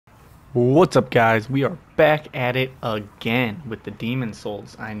What's up, guys? We are back at it again with the Demon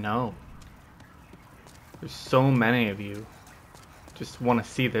Souls. I know. There's so many of you. Just want to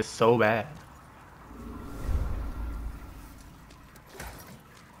see this so bad.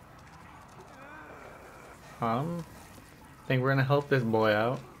 Think we're gonna help this boy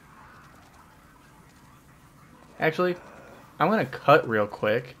out. Actually, I'm gonna cut real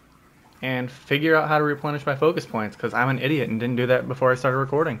quick and figure out how to replenish my focus points because I'm an idiot and didn't do that before I started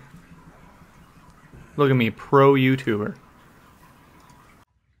recording. Look at me, pro YouTuber.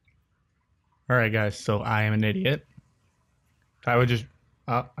 Alright guys, so I am an idiot. If I would just...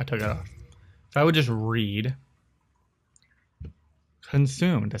 Oh, I took it off. If I would just read...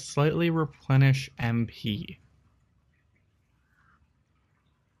 Consume to slightly replenish MP.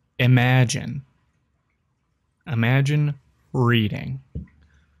 Imagine reading.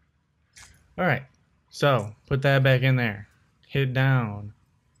 Alright, so put that back in there. Hit down.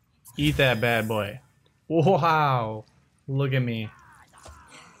 Eat that bad boy. Wow! Look at me.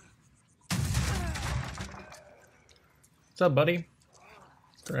 What's up, buddy?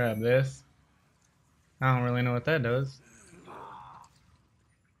 Let's grab this. I don't really know what that does.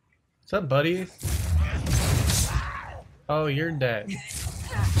 What's up, buddies? Oh, you're dead.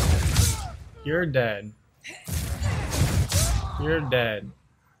 You're dead. You're dead.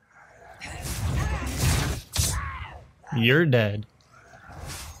 You're dead.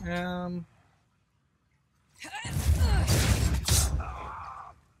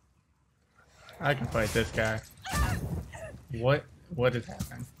 I can fight this guy. What is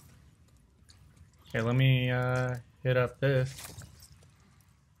happening? Okay, let me hit up this.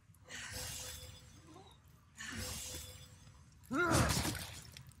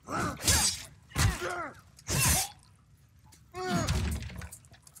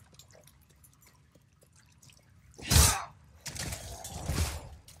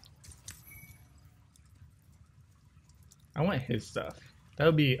 I want his stuff. That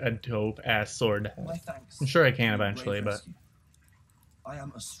would be a dope ass sword to have. My thanks. I'm sure I can eventually, but I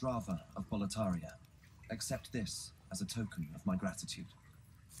am Ostrava of Boletaria. Accept this as a token of my gratitude.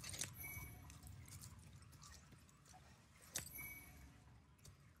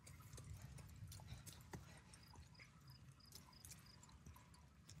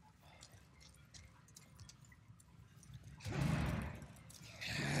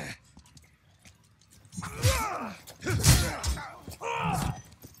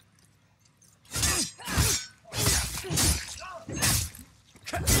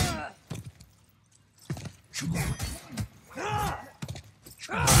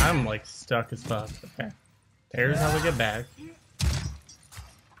 I'm like stuck as fuck. Okay. There's how we get back.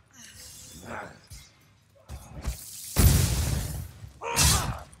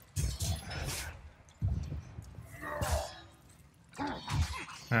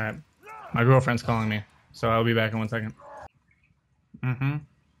 Alright. My girlfriend's calling me, so I'll be back in 1 second. Alright,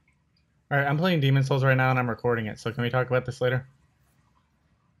 I'm playing Demon Souls right now and I'm recording it, so can we talk about this later?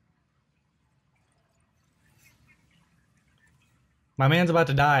 My man's about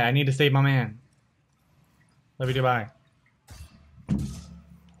to die. I need to save my man. Love you, goodbye.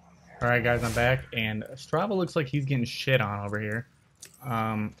 Alright guys, I'm back, and Strava looks like he's getting shit on over here.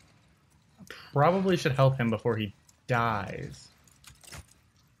 Probably should help him before he dies.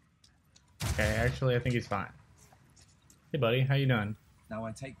 Okay, actually I think he's fine. Hey buddy, how you doing? Now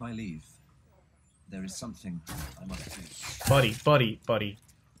I take my leave. There is something I must do. Buddy. What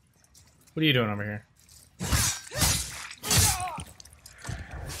are you doing over here?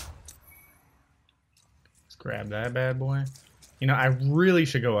 Let's grab that bad boy. You know, I really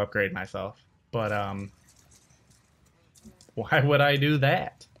should go upgrade myself, but why would I do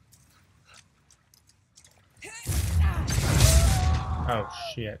that? Oh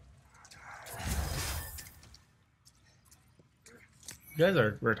shit. You guys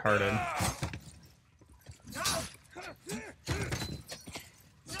are retarded.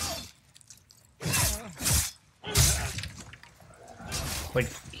 Like,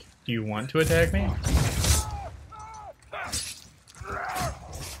 do you want to attack me?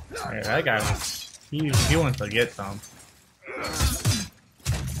 Alright, that guy wants, he wants to get some.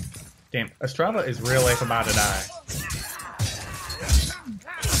 Damn, Ostrava is real life about to die.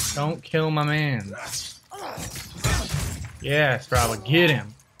 Don't kill my man. Yeah, Ostrava, get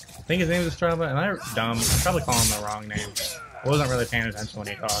him. I think his name is Ostrava. Am I dumb? I'm probably calling him the wrong name. I wasn't really paying attention when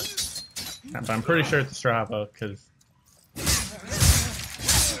he talked. But I'm pretty sure it's Ostrava, because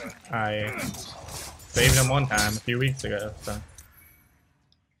I saved him one time a few weeks ago, so.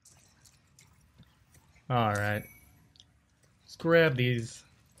 Alright. Let's grab these.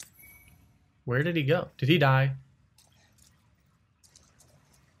 Where did he go? Did he die?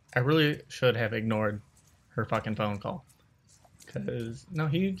 I really should have ignored her fucking phone call. Cause no,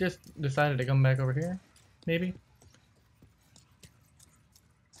 he just decided to come back over here. Maybe.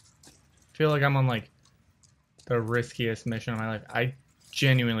 Feel like I'm on like the riskiest mission of my life. I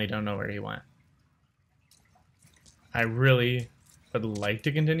genuinely don't know where he went. I really would like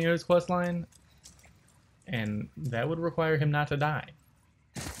to continue his quest line, and that would require him not to die.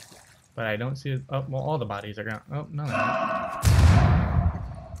 But I don't see it. Oh, well, all the bodies are gone. Oh, no, they're not.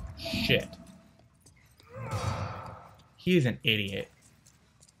 Shit. He's an idiot.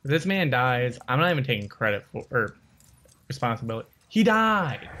 If this man dies, I'm not even taking credit for, or responsibility. He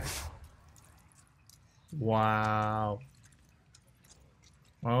died! Wow.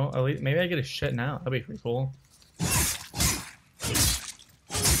 Well, at least, maybe I get his shit now. That'd be pretty cool.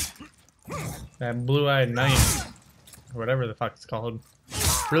 That blue-eyed knight, or whatever the fuck it's called,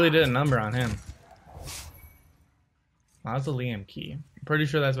 really did a number on him. Mausoleum key. I'm pretty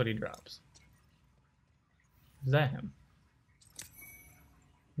sure that's what he drops. Is that him?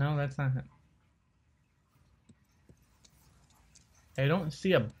 No, that's not him. I don't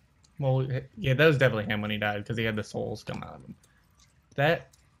see a... Well, yeah, that was definitely him when he died, because he had the souls come out of him.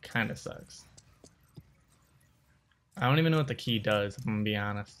 That kind of sucks. I don't even know what the key does, if I'm gonna be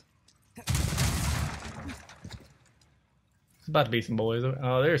honest. There's about to be some boys.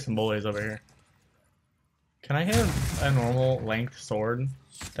 Oh, there's some boys over here. Can I have a normal length sword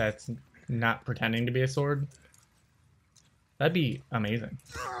that's not pretending to be a sword? That'd be amazing.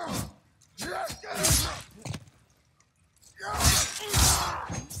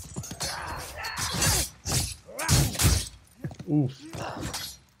 Oof.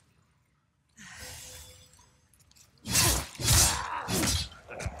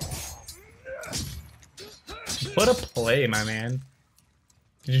 What a play, my man.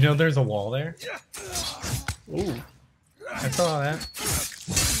 Did you know there's a wall there? Ooh. I saw that.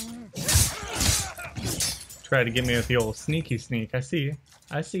 Try to get me with the old sneaky sneak. I see.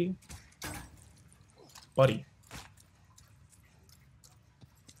 I see. Buddy.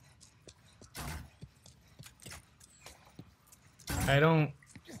 I don't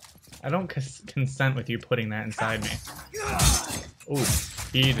consent with you putting that inside me. Ooh,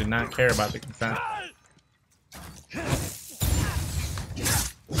 he did not care about the consent.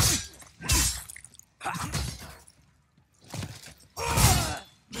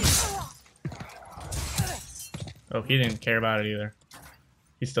 Oh, he didn't care about it either.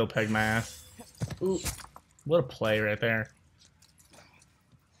 He still pegged my ass. Ooh, what a play right there.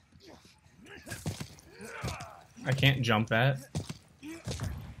 I can't jump that.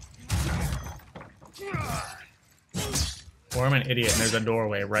 Or I'm an idiot and there's a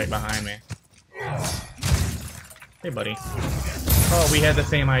doorway right behind me. Hey, buddy. Oh, we had the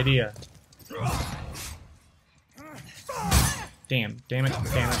same idea. Damn, damn it,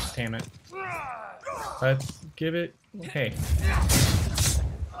 damn it, damn it. Let's give it... Okay.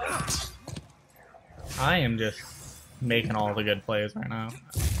 I am just making all the good plays right now.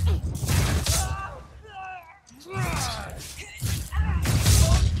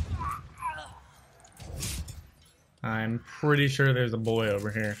 I'm pretty sure there's a boy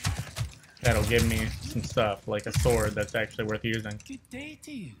over here that'll give me some stuff, like a sword that's actually worth using. Good day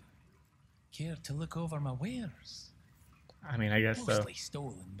to you. Care to look over my wares? I mean, I guess so. Mostly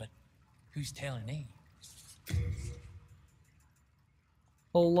stolen, but who's telling me?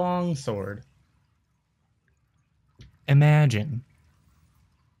 A long sword. Imagine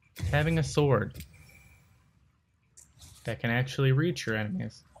having a sword that can actually reach your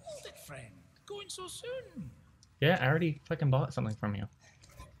enemies. Hold it, friend. Going so soon. Yeah, I already fucking bought something from you.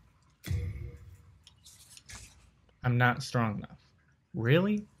 I'm not strong enough.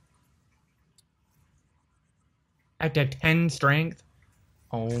 Really? I have to have 10 strength?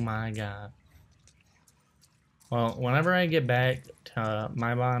 Oh my god. Well, whenever I get back to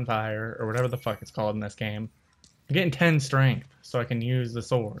my bonfire, or whatever the fuck it's called in this game, I'm getting 10 strength, so I can use the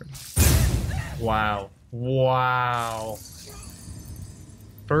sword. Wow. Wow.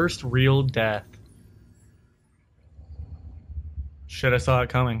 First real death. Shit, I saw it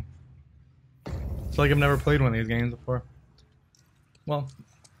coming. It's like I've never played one of these games before. Well,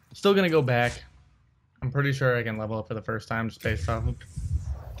 still gonna go back. I'm pretty sure I can level up for the first time just based off of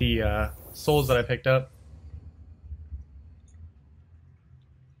the souls that I picked up.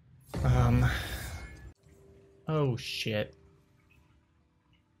 Oh shit.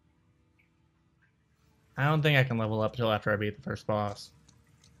 I don't think I can level up till after I beat the first boss.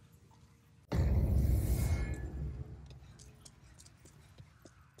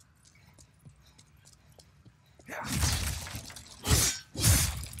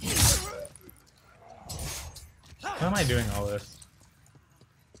 Why am I doing all this?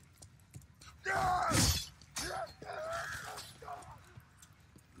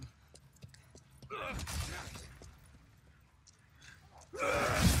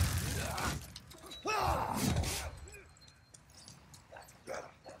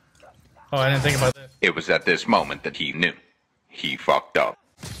 Oh, I didn't think about this. It was at this moment that he knew. He fucked up.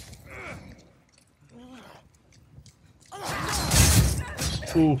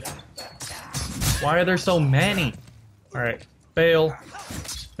 Ooh. Why are there so many? Alright. Fail.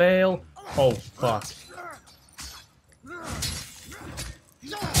 Fail. Oh, fuck.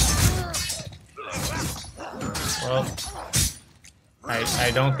 Well,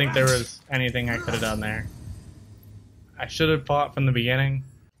 I don't think there was anything I could have done there. I should have fought from the beginning.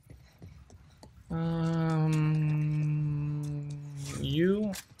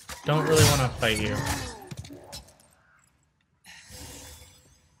 You don't really want to fight you.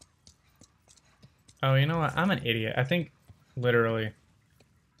 Oh, you know what? I'm an idiot. I think literally.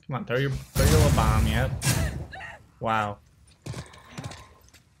 Come on, throw your little bomb. Yep. Wow.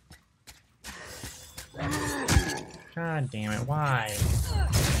 God damn it! Why?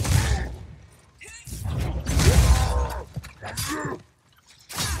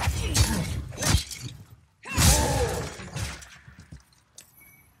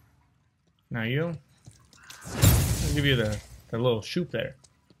 Now you. I'll give you the little shoot there.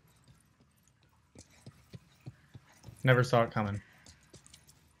 Never saw it coming.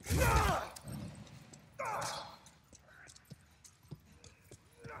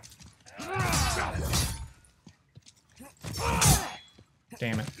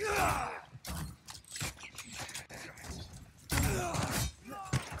 Damn it.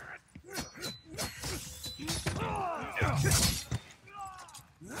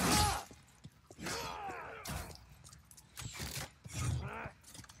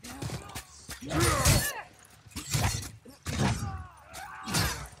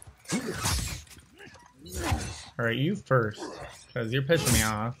 Alright, you first, because you're pissing me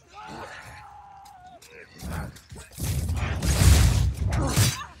off.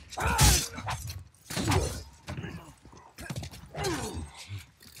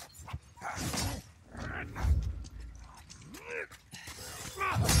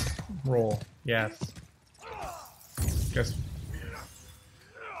 Roll, yes. Just...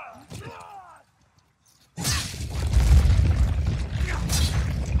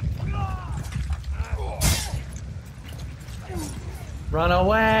 Run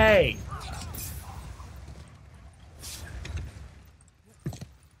away!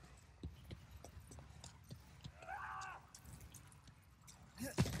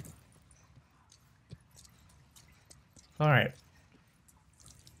 Alright.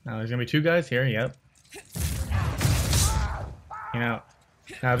 Now there's gonna be two guys here, yep. You know,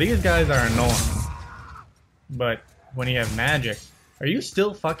 now these guys are annoying. But when you have magic, are you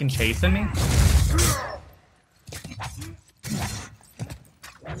still fucking chasing me?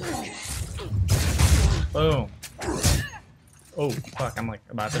 Boom. Oh, fuck, I'm like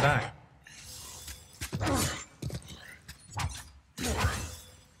about to die.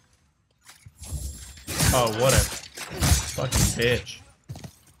 Oh, what a fucking bitch.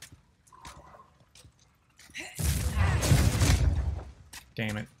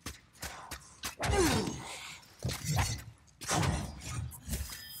 Damn it.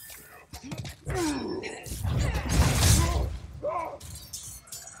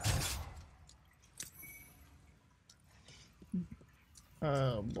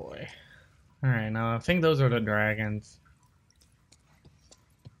 Oh boy. Alright, now I think those are the dragons.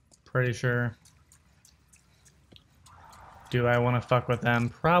 Pretty sure. Do I want to fuck with them?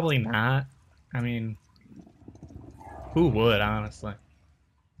 Probably not. I mean, who would, honestly?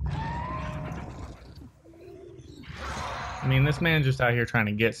 I mean, this man's just out here trying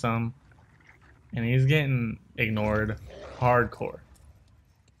to get some, and he's getting ignored hardcore.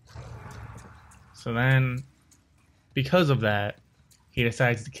 So then, because of that, he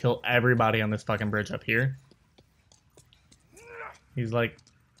decides to kill everybody on this fucking bridge up here. He's like,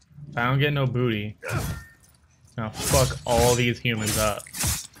 if I don't get no booty, I'm gonna fuck all these humans up.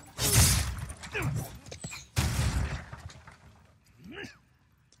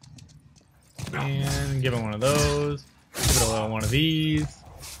 And give him one of those. Give it a little one of these.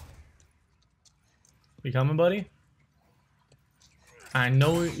 You coming, buddy? I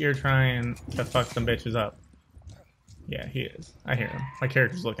know you're trying to fuck some bitches up. Yeah, he is. I hear him. My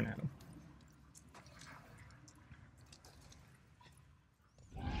character's looking at him.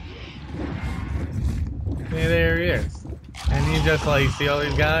 Yeah, there he is. And he's just like, see all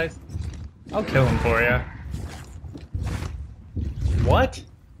these guys? I'll kill him for you. What?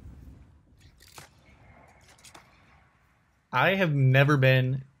 I have never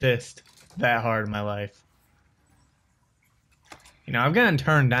been dissed that hard in my life. You know, I've gotten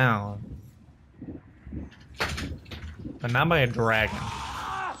turned down, but not by a dragon.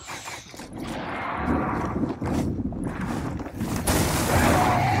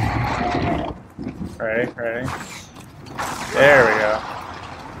 Right, right. There we go.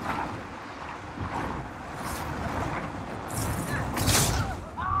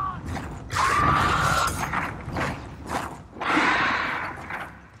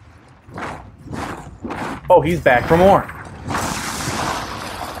 Oh, he's back for more.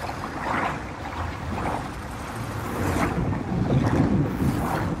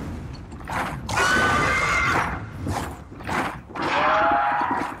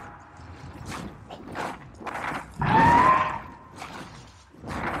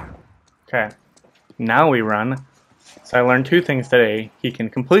 Okay, now we run. So I learned two things today. He can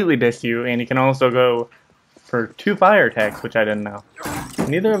completely diss you, and he can also go for 2 fire attacks, which I didn't know.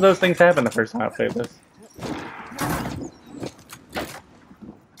 Neither of those things happened the first time I played this.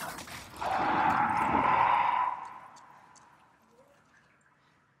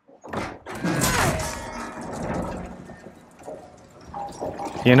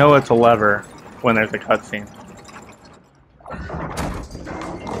 You know it's a lever when there's a cutscene.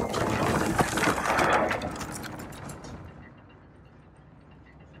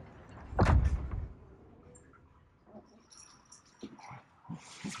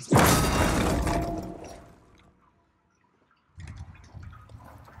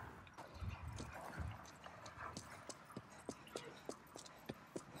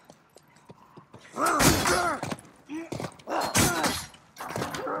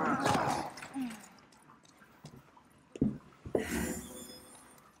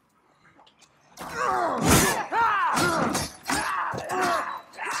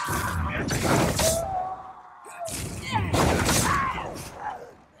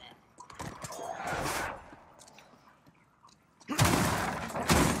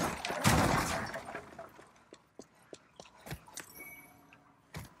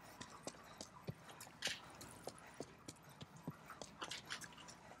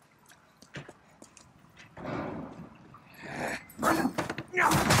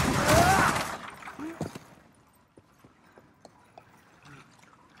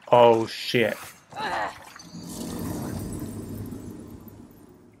 Oh shit.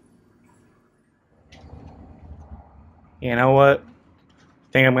 You know what?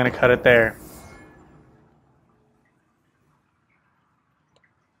 I think I'm gonna cut it there.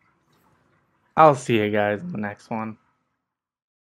 I'll see you guys in the next one.